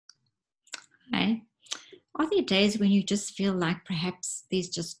Hi. Are there days when you just feel like perhaps there's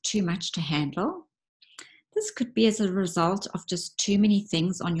just too much to handle? This could be as a result of just too many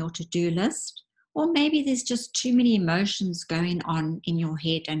things on your to-do list, or maybe there's just too many emotions going on in your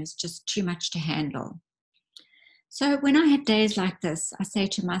head and it's just too much to handle. So when I have days like this, I say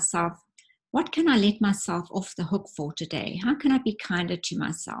to myself, what can I let myself off the hook for today? How can I be kinder to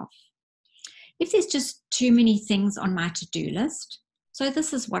myself? If there's just too many things on my to-do list, so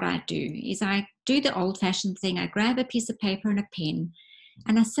this is what I do, is I do the old-fashioned thing. I grab a piece of paper and a pen,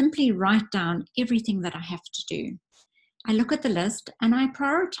 and I simply write down everything that I have to do. I look at the list and I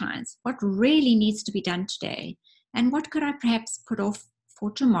prioritize what really needs to be done today, and what could I perhaps put off for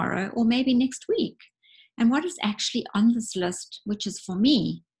tomorrow or maybe next week, and what is actually on this list, which is for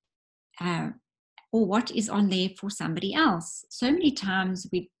me, uh, or what is on there for somebody else. So many times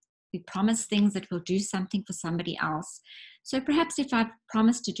we promise things that we'll do something for somebody else. So perhaps if I've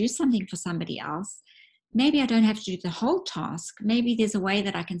promised to do something for somebody else, maybe I don't have to do the whole task. Maybe there's a way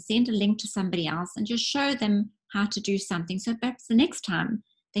that I can send a link to somebody else and just show them how to do something. So perhaps the next time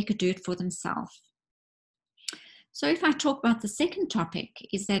they could do it for themselves. So if I talk about the second topic,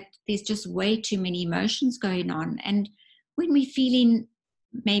 is that there's just way too many emotions going on. And when we're feeling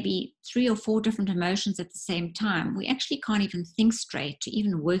maybe 3 or 4 different emotions at the same time, we actually can't even think straight to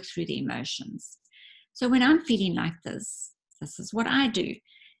even work through the emotions. So when I'm feeling like this is what I do,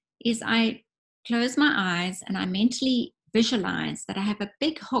 is I close my eyes and I mentally visualize that I have a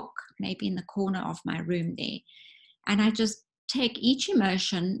big hook maybe in the corner of my room there. And I just take each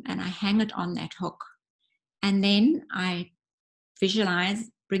emotion and I hang it on that hook. And then I visualize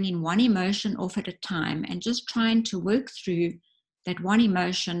bringing one emotion off at a time and just trying to work through that one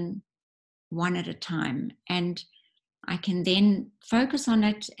emotion one at a time. And I can then focus on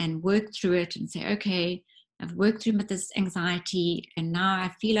it and work through it and say, okay, I've worked through this anxiety and now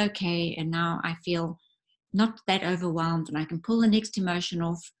I feel okay. And now I feel not that overwhelmed and I can pull the next emotion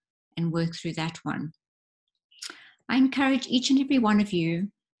off and work through that one. I encourage each and every one of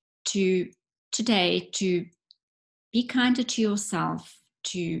you today to be kinder to yourself,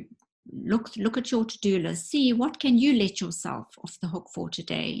 to look at your to-do list, see what can you let yourself off the hook for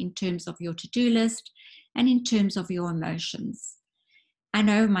today in terms of your to-do list and in terms of your emotions. I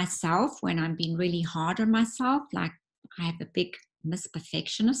know myself when I'm being really hard on myself, like I have a big Miss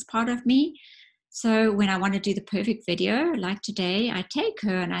Perfectionist part of me. So when I want to do the perfect video, like today, I take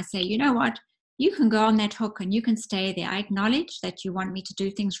her and I say, you know what, you can go on that hook and you can stay there. I acknowledge that you want me to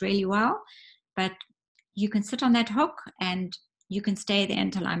do things really well, but you can sit on that hook and you can stay there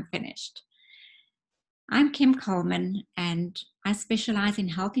until I'm finished. I'm Kim Coleman and I specialize in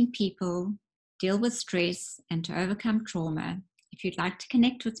helping people deal with stress and to overcome trauma. If you'd like to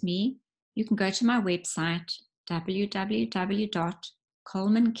connect with me, you can go to my website,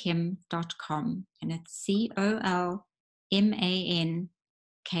 www.colemankim.com, and it's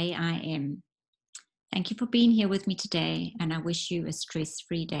COLMANKIM. Thank you for being here with me today, and I wish you a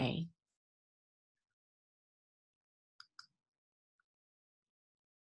stress-free day.